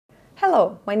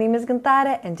Hello, my name is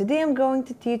Gantare and today I'm going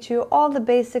to teach you all the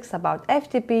basics about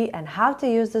FTP and how to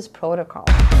use this protocol.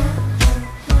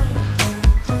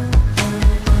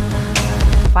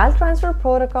 File Transfer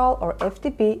Protocol, or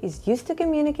FTP, is used to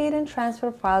communicate and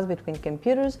transfer files between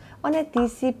computers on a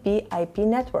TCP/IP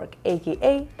network,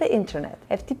 aka the Internet.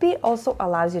 FTP also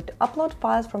allows you to upload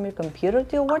files from your computer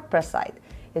to your WordPress site.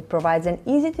 It provides an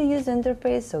easy-to-use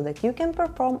interface so that you can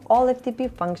perform all FTP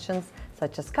functions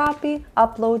such as copy,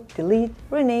 upload, delete,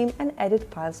 rename, and edit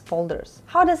files folders.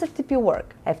 How does FTP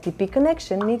work? FTP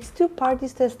connection needs two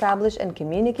parties to establish and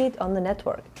communicate on the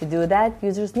network. To do that,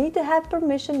 users need to have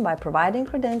permission by providing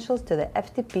credentials to the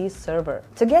FTP server.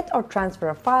 To get or transfer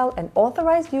a file, an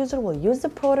authorized user will use the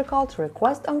protocol to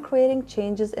request on creating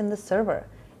changes in the server.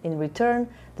 In return,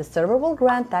 the server will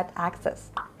grant that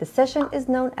access. The session is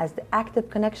known as the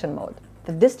active connection mode.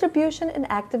 The distribution in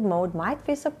active mode might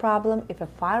face a problem if a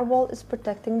firewall is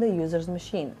protecting the user's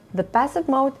machine. The passive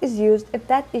mode is used if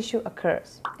that issue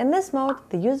occurs. In this mode,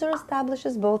 the user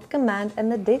establishes both command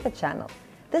and the data channel.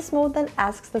 This mode then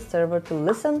asks the server to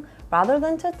listen rather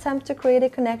than to attempt to create a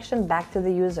connection back to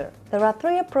the user. There are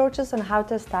three approaches on how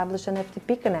to establish an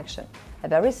FTP connection. A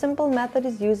very simple method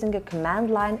is using a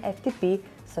command line FTP,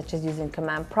 such as using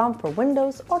command prompt for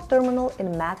Windows or terminal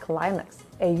in Mac Linux.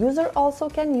 A user also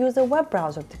can use a web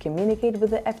browser to communicate with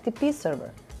the FTP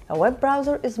server. A web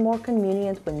browser is more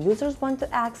convenient when users want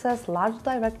to access large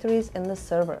directories in the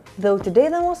server. Though today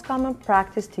the most common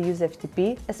practice to use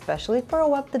FTP, especially for a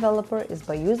web developer, is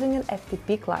by using an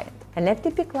FTP client. An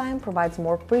FTP client provides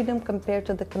more freedom compared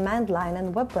to the command line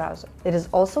and web browser. It is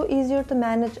also easier to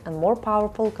manage and more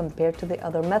powerful compared to the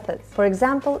other methods. For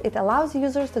example, it allows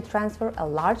users to transfer a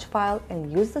large file and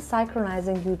use the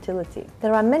synchronizing utility.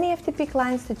 There are many FTP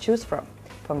clients to choose from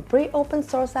free open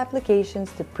source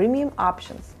applications to premium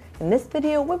options. In this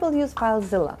video, we will use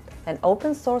FileZilla, an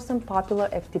open source and popular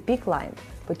FTP client,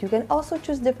 but you can also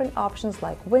choose different options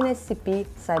like WinSCP,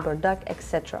 CyberDuck,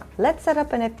 etc. Let's set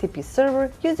up an FTP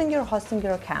server using your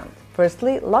Hostinger account.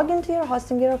 Firstly, log into your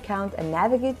Hostinger account and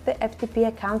navigate to the FTP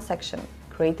account section.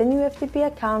 Create a new FTP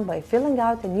account by filling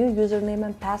out a new username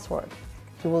and password.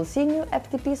 You will see new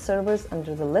FTP servers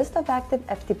under the list of active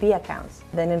FTP accounts.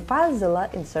 Then in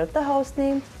FileZilla, insert the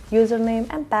hostname, username,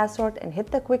 and password and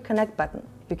hit the Quick Connect button.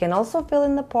 You can also fill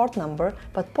in the port number,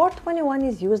 but port 21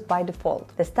 is used by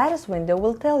default. The status window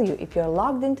will tell you if you are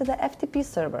logged into the FTP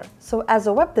server. So as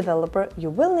a web developer, you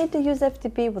will need to use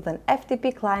FTP with an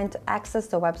FTP client to access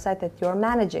the website that you are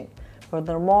managing.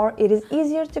 Furthermore, it is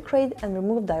easier to create and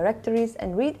remove directories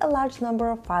and read a large number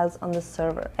of files on the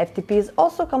server. FTP is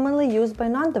also commonly used by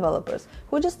non-developers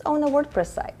who just own a WordPress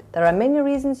site. There are many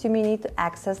reasons you may need to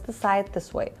access the site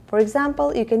this way. For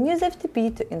example, you can use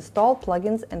FTP to install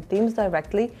plugins and themes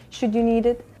directly should you need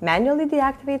it, manually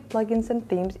deactivate plugins and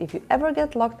themes if you ever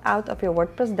get locked out of your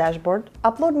WordPress dashboard,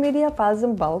 upload media files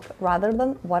in bulk rather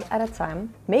than one at a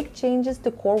time, make changes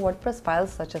to core WordPress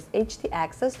files such as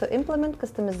htaccess to implement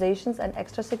customizations and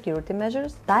extra security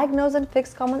measures, diagnose and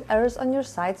fix common errors on your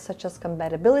site such as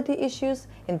compatibility issues,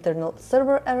 internal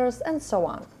server errors, and so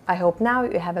on. I hope now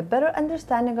you have a better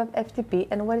understanding of FTP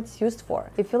and what it's used for.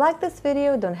 If you like this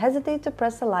video, don't hesitate to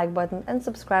press the like button and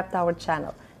subscribe to our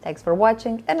channel. Thanks for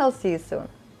watching, and I'll see you soon.